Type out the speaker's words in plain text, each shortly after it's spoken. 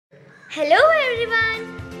Hello everyone,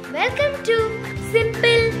 welcome to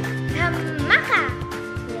Simple Dhammaka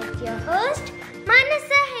with your host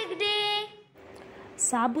Manasa Hegde.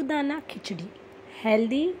 Sabudana khichdi,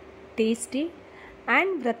 healthy, tasty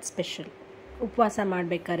and vrat special. ಉಪವಾಸ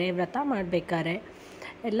ಮಾಡಬೇಕಾದ್ರೆ ವ್ರತ ಮಾಡಬೇಕಾದ್ರೆ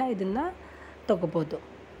ಎಲ್ಲ ಇದನ್ನು ತಗೋಬೋದು.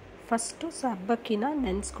 First ಸಬ್ಬಕ್ಕಿನ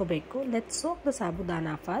ನೆನೆಸ್ಕೋಬೇಕು. Let's soak the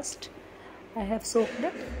sabudana first. I have soaked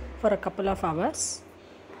it for a couple of hours.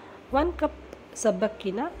 1 cup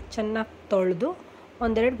ಸಬ್ಬಕ್ಕಿನ ಚೆನ್ನಾಗಿ ತೊಳೆದು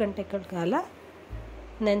 1-2 ಗಂಟೆಗಳ ಕಾಲ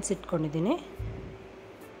ನೆನೆಸಿಟ್ಕೊಂಡಿದ್ದೀನಿ.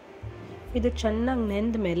 ಇದು ಚೆನ್ನಾಗಿ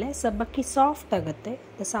ನೆಂದ ಮೇಲೆ ಸಬ್ಬಕ್ಕಿ ಸಾಫ್ಟ್ ಆಗುತ್ತೆ.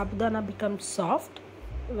 The sabudana becomes soft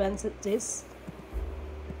once it is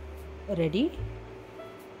ready.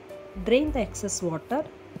 Drain the excess water.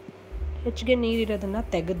 ಹೆಚ್ಚಿಗೆ ನೀರಿರೋದನ್ನು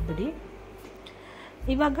ತೆಗೆದುಬಿಡಿ.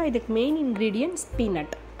 ಇವಾಗ ಇದಕ್ಕೆ ಮೇನ್ ಇಂಗ್ರೀಡಿಯೆಂಟ್ಸ್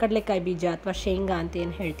ಪೀನಟ್, ಕಡಲೆಕಾಯಿ ಬೀಜ ಅಥವಾ ಶೇಂಗಾ ಅಂತ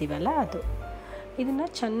ಏನು ಹೇಳ್ತೀವಲ್ಲ ಅದು. ಇದನ್ನು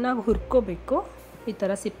ಚೆನ್ನಾಗಿ ಹುರ್ಕೋಬೇಕು. ಈ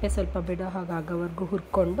ಥರ ಸಿಪ್ಪೆ ಸ್ವಲ್ಪ ಬಿಡೋ ಹಾಗಾಗೋವರೆಗೂ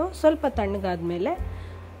ಹುರ್ಕೊಂಡು ಸ್ವಲ್ಪ ತಣ್ಣಗಾದ್ಮೇಲೆ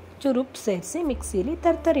ಚೂರು ಉಪ್ಪು ಸೇರಿಸಿ ಮಿಕ್ಸಿಲಿ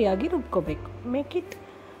ತರ್ತರಿಯಾಗಿ ರುಬ್ಕೋಬೇಕು. Make it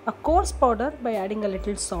a course powder by adding a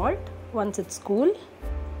little salt once it's cool.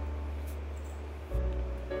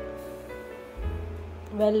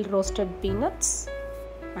 Well roasted peanuts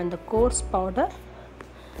and the coarse powder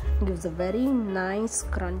gives a very nice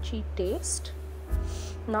crunchy taste.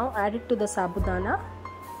 Now add it to the sabudana.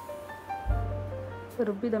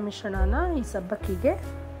 ರುಬ್ಬಿದ ಮಿಶ್ರಣನ ಈ ಸಬ್ಬಕ್ಕಿಗೆ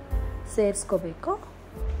ಸೇರಿಸ್ಕೋಬೇಕು.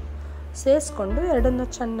 ಸೇರಿಸ್ಕೊಂಡು ಎರಡನ್ನು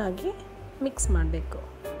ಚೆನ್ನಾಗಿ mix ಮಾಡಬೇಕು.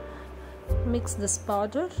 Mix this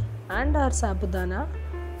powder and R sabudana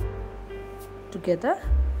together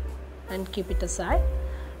and keep it aside.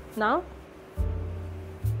 Now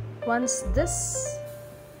once this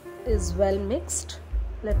is well mixed,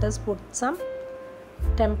 let us put some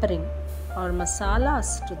tempering or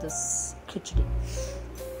masalas to this khichdi.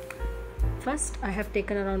 First I have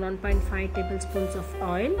taken around 1.5 tablespoons of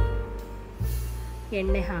oil.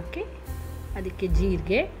 ಎಣ್ಣೆ ಹಾಕಿ ಅದಕ್ಕೆ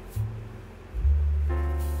ಜೀರಿಗೆ,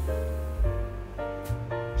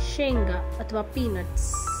 ಶೇಂಗಾ ಅಥವಾ peanuts,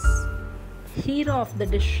 hero of the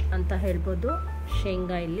dish ಅಂತ ಹೇಳ್ಬೋದು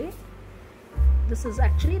ಶೇಂಗಾ ಇಲ್ಲಿ. This is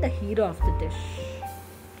actually the hero of the dish.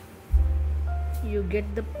 You get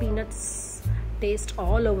the peanuts taste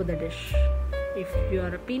all over the dish. If you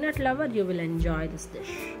are a peanut lover, you will enjoy this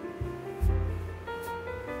dish.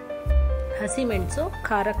 ಹಸಿ ಮೆಣಸು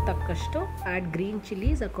ಖಾರಕ್ಕೆ ತಕ್ಕಷ್ಟು. add green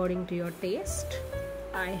chilies according to your taste.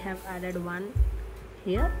 I have added 1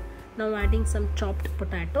 here. Now adding some chopped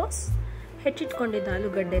potatoes. ಹೆಚ್ಚಿಟ್ಕೊಂಡಿದ್ದ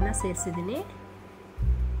ಆಲೂಗಡ್ಡೆನ ಸೇರಿಸಿದ್ದೀನಿ.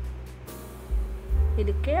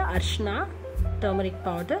 ಇದಕ್ಕೆ ಅರಿಶಿನ, turmeric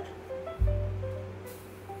powder.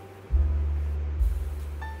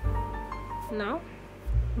 ನಾವು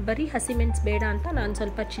ಬರೀ ಹಸಿಮೆಣಸು ಬೇಡ ಅಂತ ನಾನು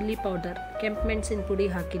ಸ್ವಲ್ಪ ಚಿಲ್ಲಿ ಪೌಡರ್, ಕೆಂಪು ಮೆಣಸಿನ ಪುಡಿ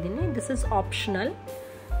ಹಾಕಿದ್ದೀನಿ. This is optional.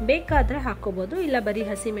 ಬೇಕಾದರೆ ಹಾಕ್ಕೋಬೋದು, ಇಲ್ಲ ಬರೀ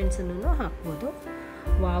ಹಸಿಮೆಣಸನ್ನು ಹಾಕ್ಬೋದು.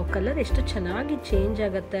 ವಾವ್, ಕಲರ್ ಎಷ್ಟು ಚೆನ್ನಾಗಿ ಚೇಂಜ್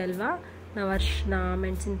ಆಗುತ್ತೆ ಅಲ್ವಾ ನಾವು ಅರಿಶಿನ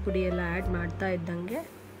ಮೆಣಸಿನ ಪುಡಿ ಎಲ್ಲ ಆ್ಯಡ್ ಮಾಡ್ತಾ ಇದ್ದಂಗೆ.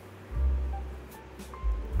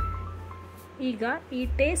 ಈಗ ಈ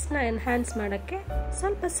ಟೇಸ್ಟ್ನ ಎನ್ಹ್ಯಾನ್ಸ್ ಮಾಡೋಕ್ಕೆ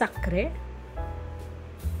ಸ್ವಲ್ಪ ಸಕ್ಕರೆ,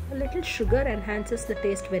 a little sugar enhances the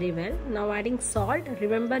taste very well. Now adding salt.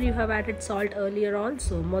 Remember you have added salt earlier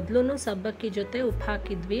also. ಮೊದಲು ಸಬ್ಬಕ್ಕಿ ಜೊತೆ ಉಪ್ಪು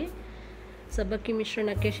ಹಾಕಿದ್ವಿ. ಸಬ್ಬಕ್ಕಿ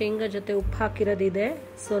ಮಿಶ್ರಣಕ್ಕೆ ಶೇಂಗಾ ಜೊತೆ ಉಪ್ಪು ಹಾಕಿರೋದಿದೆ,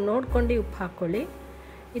 ಸೊ ನೋಡ್ಕೊಂಡು ಉಪ್ಪು ಹಾಕ್ಕೊಳ್ಳಿ.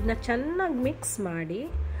 ಇದನ್ನ ಚೆನ್ನಾಗಿ ಮಿಕ್ಸ್ ಮಾಡಿ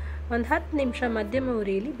 10 ನಿಮಿಷ ಮಧ್ಯಮ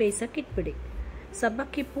ಉರಿಯಲ್ಲಿ ಬೇಯಿಸೋಕೆ ಇಟ್ಬಿಡಿ.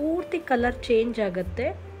 ಸಬ್ಬಕ್ಕಿ ಪೂರ್ತಿ ಕಲರ್ ಚೇಂಜ್ ಆಗುತ್ತೆ.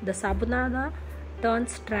 The sabudana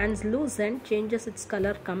turns translucent, changes its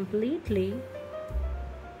color completely.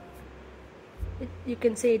 You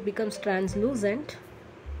can say it becomes translucent.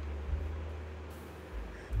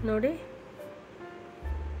 ನೋಡಿ,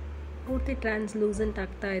 ಪೂರ್ತಿ ಟ್ರಾನ್ಸ್ಲೂಸೆಂಟ್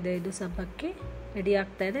ಆಗ್ತಾ ಇದೆ. ಇದು ಸಬ್ಬಕ್ಕಿ ರೆಡಿ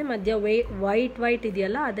ಆಗ್ತಾ ಇದೆ. ಮಧ್ಯ ವೈಟ್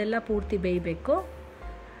ಇದೆಯಲ್ಲ ಅದೆಲ್ಲ ಪೂರ್ತಿ ಬೇಯಬೇಕು.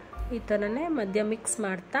 ಈ ಥರನೇ ಮಧ್ಯ ಮಿಕ್ಸ್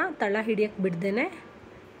ಮಾಡ್ತಾ ತಳ ಹಿಡಿಯೋಕ್ಕೆ ಬಿಡ್ದೇನೆ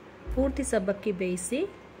ಪೂರ್ತಿ ಸಬ್ಬಕ್ಕಿ ಬೇಯಿಸಿ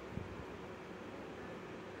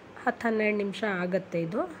 10-12 ನಿಮಿಷ ಆಗುತ್ತೆ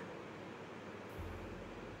ಇದು.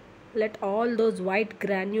 Let all those white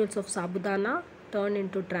granules of sabudana turn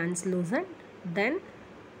into translucent. Then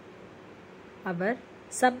our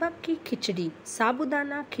sabakki khichdi,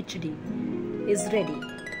 sabudana khichdi is ready.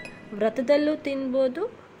 ವ್ರತದಲ್ಲೂ ತಿನ್ಬೋದು,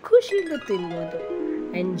 ಖುಷಿಲೂ ತಿನ್ಬೋದು.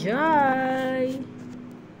 Enjoy!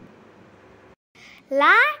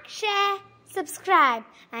 Like, share, subscribe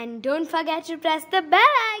and don't forget to press the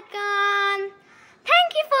bell icon.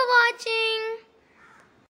 Thank you for watching.